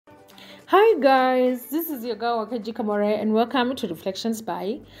Hi guys, this is your girl Wakeji Kamore and welcome to Reflections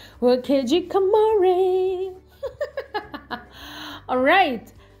by Wakeji Kamore.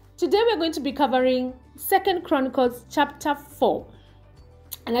 Alright, today we're going to be covering 2 Chronicles chapter 4.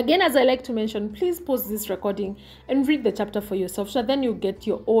 And again, as I like to mention, please pause this recording and read the chapter for yourself, so then you get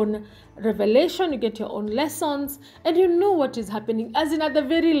your own revelation, you get your own lessons, and you know what is happening. As in, at the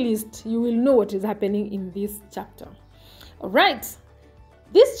very least, you will know what is happening in this chapter. Alright.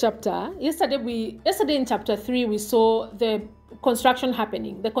 This chapter, yesterday in chapter 3, we saw the construction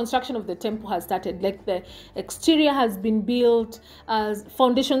happening. The construction of the temple has started. Like the exterior has been built,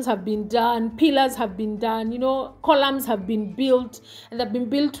 foundations have been done, pillars have been done, columns have been built, and they've been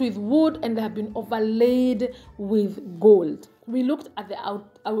built with wood and they have been overlaid with gold. We looked at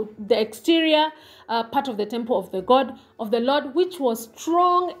the exterior part of the temple of the God of the Lord, which was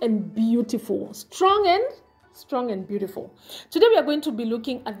strong and beautiful. Strong and beautiful. Today we are going to be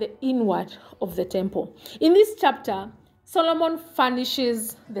looking at the inward of the temple. In this chapter, Solomon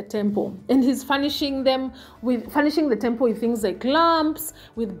furnishes the temple, and he's furnishing the temple with things like lamps,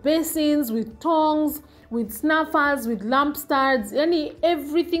 with basins, with tongs, with snuffers, with lampstands,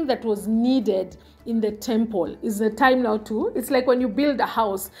 everything that was needed in the temple. Is the time now too. It's like when you build a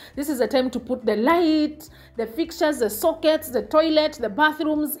house. This is the time to put the light, the fixtures, the sockets, the toilet, the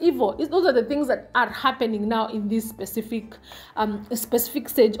bathrooms. Those are the things that are happening now in this specific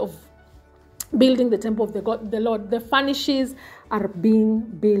stage of building the temple of the Lord. The furnishes are being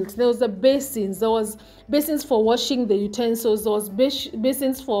built. There was basins. There was basins for washing the utensils. There was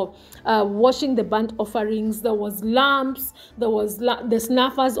basins for washing the burnt offerings. There was lamps. There was the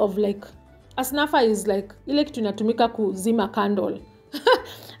snuffers of a snuffer is like ile kitu inatumika kuzima candle.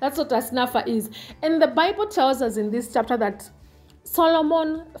 That's what a snuffer is. And the Bible tells us in this chapter that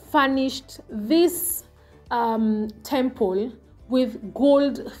Solomon furnished this temple with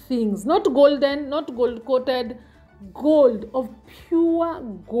gold things. Not golden, not gold coated, gold, of pure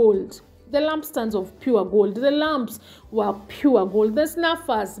gold. The lampstands of pure gold. The lamps were pure gold. The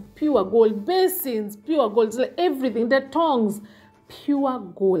snuffers, pure gold. Basins, pure gold. Everything. The tongs, pure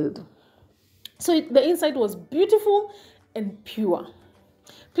gold. So the inside was beautiful and pure.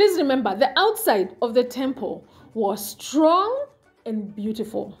 Please remember, the outside of the temple was strong and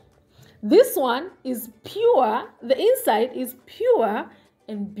beautiful. This one is pure. The inside is pure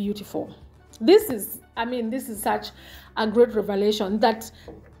and beautiful. This is such a great revelation that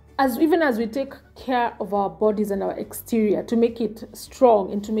even as we take care of our bodies and our exterior to make it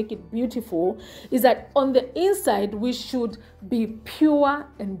strong and to make it beautiful, is that on the inside we should be pure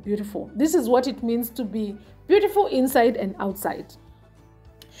and beautiful. This is what it means to be beautiful inside and outside.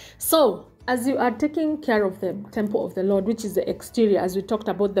 So as you are taking care of the temple of the Lord, which is the exterior, as we talked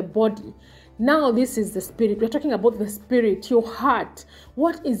about the body, now this is the spirit. We're talking about the spirit, your heart.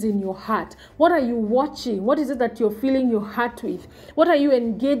 What is in your heart? What are you watching? What is it that you're filling your heart with? What are you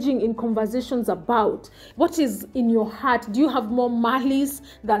engaging in conversations about? What is in your heart? Do you have more malice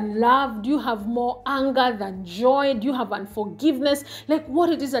than love? Do you have more anger than joy? Do you have unforgiveness? Like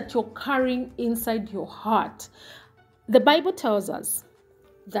what it is that you're carrying inside your heart. The Bible tells us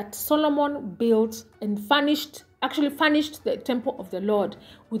that Solomon built and furnished the temple of the Lord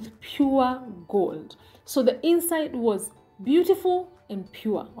with pure gold. So the inside was beautiful and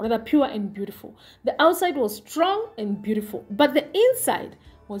pure, or rather pure and beautiful. The outside was strong and beautiful, but the inside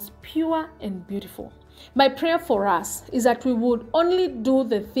was pure and beautiful. My prayer for us is that we would only do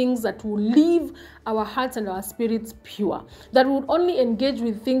the things that will leave our hearts and our spirits pure, that we would only engage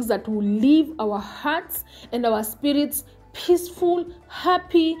with things that will leave our hearts and our spirits peaceful,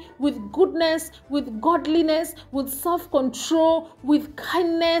 happy, with goodness, with godliness, with self-control, with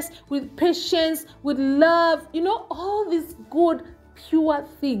kindness, with patience, with love, all these good, pure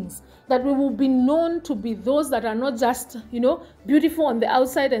things, that we will be known to be those that are not just, beautiful on the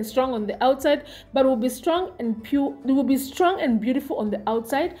outside and strong on the outside, but will be strong and pure. We will be strong and beautiful on the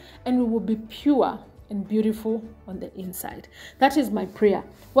outside, and we will be pure and beautiful on the inside. That is my prayer.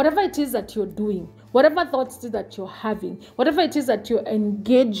 Whatever it is that you're doing, whatever thoughts it is that you're having, whatever it is that you're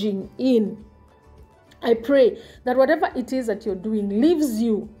engaging in, I pray that whatever it is that you're doing leaves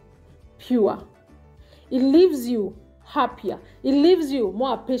you pure. It leaves you happier. It leaves you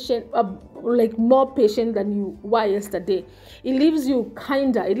more patient, more patient than you were yesterday. It leaves you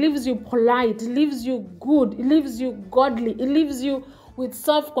kinder. It leaves you polite. It leaves you good. It leaves you godly. It leaves you with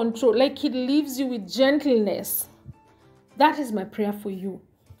self-control. It leaves you with gentleness. That is my prayer for you.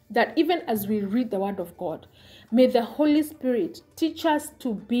 that even as we read the word of God, may the Holy Spirit teach us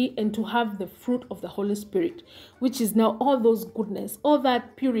to be and to have the fruit of the Holy Spirit, which is now all those goodness, all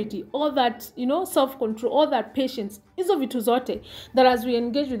that purity, all that, self-control, all that patience, that as we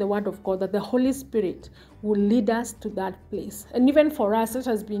engage with the word of God, that the Holy Spirit will lead us to that place. And even for us, it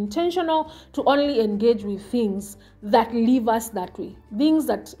has been intentional to only engage with things that leave us that way. Things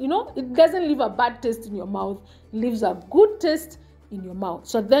that, it doesn't leave a bad taste in your mouth, it leaves a good taste in your mouth.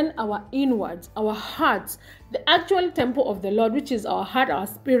 So then our inwards, our hearts, the actual temple of the Lord, which is our heart, our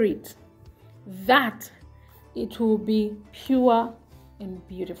spirit, that it will be pure and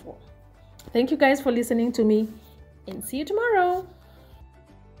beautiful. Thank you guys for listening to me, and see you tomorrow.